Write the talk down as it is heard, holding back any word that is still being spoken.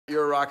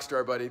You're a rock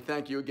star, buddy.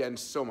 Thank you again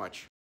so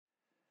much.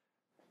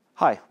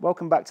 Hi,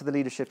 welcome back to the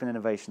Leadership and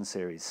Innovation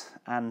series.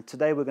 And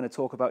today we're going to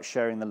talk about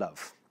sharing the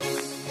love.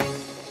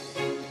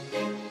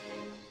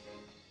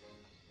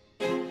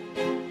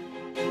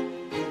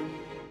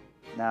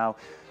 Now,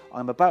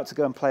 I'm about to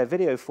go and play a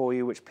video for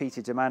you which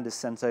Peter Diamandis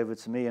sent over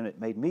to me, and it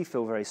made me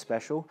feel very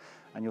special,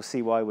 and you'll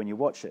see why when you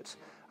watch it.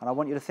 And I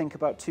want you to think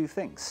about two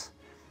things.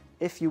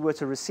 If you were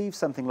to receive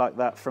something like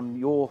that from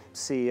your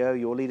CEO,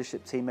 your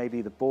leadership team,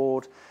 maybe the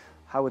board,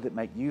 how would it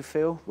make you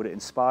feel? Would it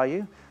inspire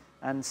you?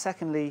 And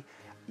secondly,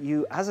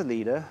 you as a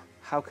leader,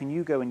 how can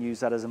you go and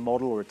use that as a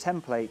model or a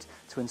template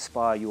to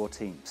inspire your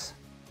teams?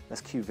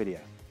 Let's cue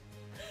video.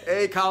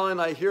 Hey, Colin,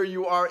 I hear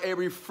you are a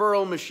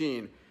referral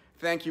machine.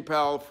 Thank you,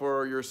 pal,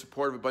 for your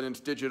support of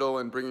Abundance Digital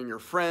and bringing your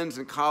friends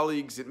and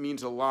colleagues. It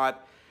means a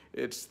lot.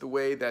 It's the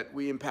way that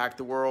we impact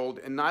the world.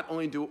 And not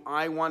only do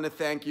I want to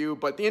thank you,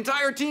 but the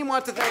entire team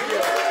wants to thank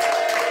you.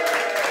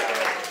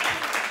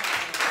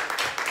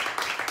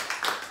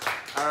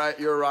 All right,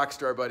 you're a rock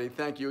star, buddy.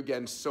 Thank you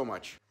again so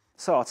much.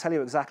 So I'll tell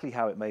you exactly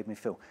how it made me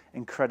feel.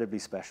 Incredibly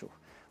special.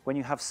 When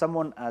you have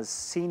someone as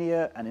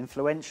senior and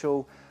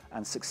influential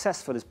and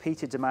successful as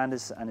Peter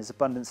Diamandis and his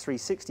Abundance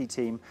 360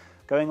 team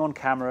going on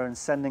camera and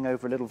sending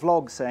over a little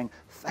vlog saying,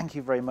 thank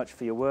you very much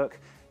for your work,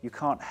 you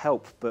can't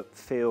help but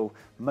feel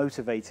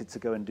motivated to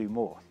go and do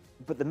more.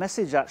 But the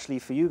message actually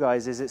for you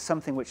guys is it's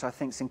something which I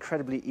think is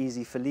incredibly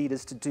easy for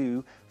leaders to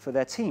do for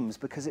their teams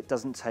because it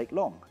doesn't take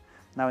long.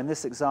 Now in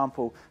this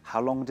example,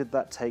 how long did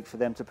that take for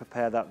them to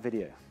prepare that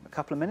video? A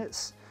couple of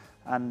minutes?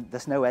 And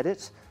there's no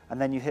edit,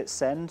 and then you hit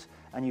send,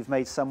 and you've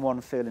made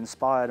someone feel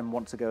inspired and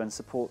want to go and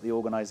support the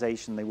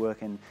organization they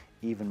work in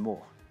even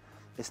more.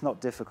 It's not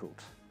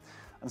difficult.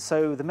 And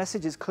so the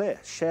message is clear,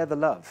 share the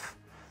love.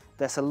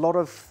 There's a lot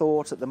of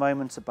thought at the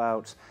moment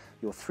about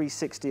your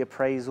 360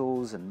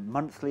 appraisals and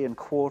monthly and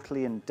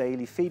quarterly and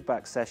daily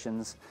feedback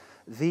sessions.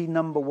 The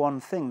number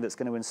one thing that's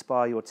going to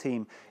inspire your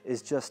team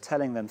is just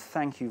telling them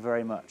thank you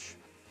very much.